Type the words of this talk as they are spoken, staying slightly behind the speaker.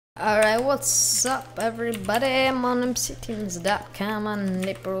Alright, what's up everybody? I'm on MCTeams.com on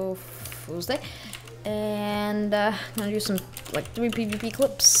April Fool's Day, and I'm gonna do some like 3 PvP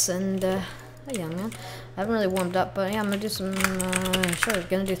clips, and hey young man, I haven't really warmed up, but yeah, I'm gonna do some, sure,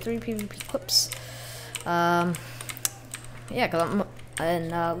 gonna do 3 PvP clips. Yeah,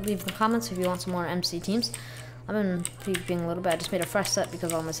 leave in the comments if you want some more MCTeams. I've been PvPing a little bit. I just made a fresh set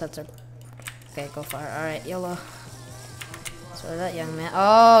because all my sets are, okay, go fire. Alright, yellow. So that young man,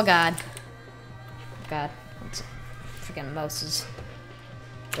 oh god, it's freaking mouse is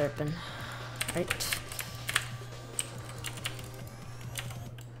derping. Right.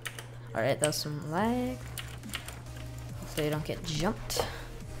 Alright, that's some lag. Hopefully you don't get jumped.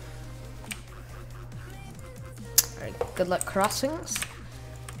 Alright, good luck crossings.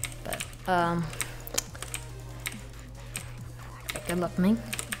 But good luck me.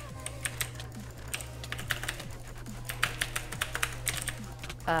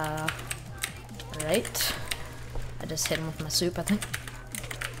 Right. I just hit him with my soup, I think.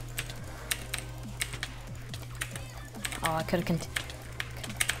 Oh, I could have continued.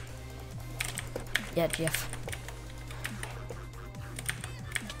 Yeah, GF.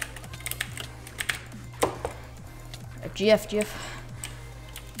 GF.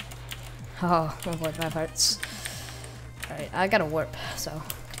 Oh, 1.5 hearts. Alright, I got a warp, so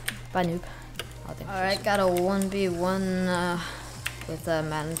bye noob. Alright, got a 1v1 with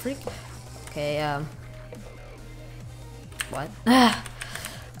Madden Freak. Okay, what?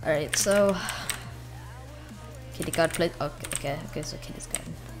 Alright, so kitty guard plate. Okay, so kitty's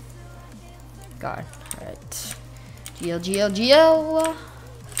guard. Alright. GL.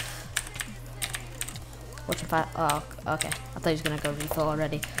 Watch him fight. Oh, okay. I thought he was gonna go refill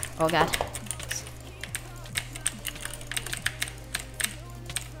already. Oh god.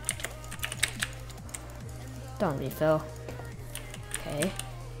 Don't refill. Okay.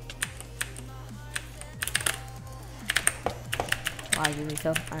 Wow, you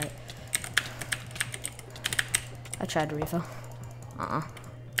refill. Alright. I tried to refill.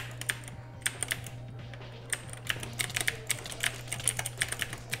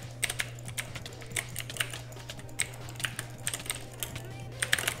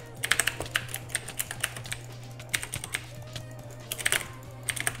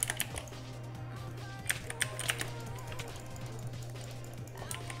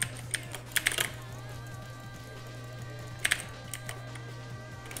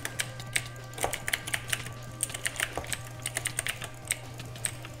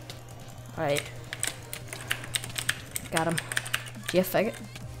 Alright. Got him. GF faggot.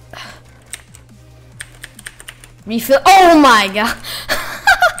 Refill. Oh my god!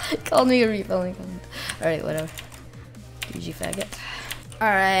 Called me a refilling. Alright, whatever. GG faggot.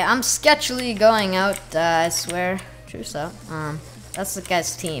 Alright, I'm sketchily going out, I swear. True so. That's the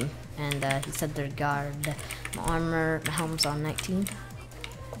guy's team. And he said they're guard. My armor, my helm's on 19.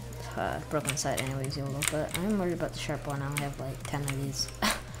 Broken sight anyways, YOLO. But I'm worried about the sharp one. I only have like 10 of these.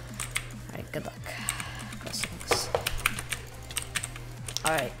 Alright, good luck. Crossings.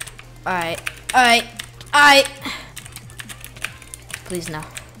 Alright. Please no.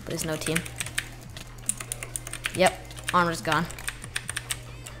 Please no, team. Yep. Armor's gone.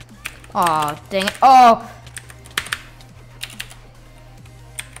 Aw, dang it. Oh!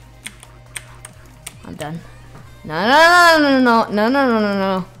 I'm done. No.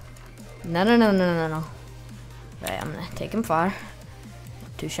 Right, I'm gonna take him far.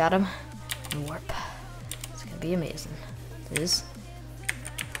 2-shot him. And warp. It's gonna be amazing. Please.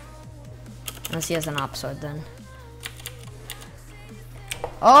 Unless he has an op sword then.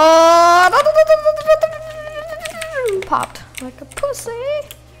 Oh! Popped like a pussy.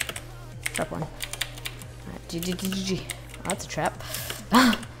 Trap one. Alright, GG. Oh, that's a trap.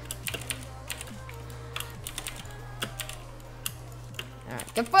 Alright,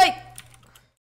 good fight!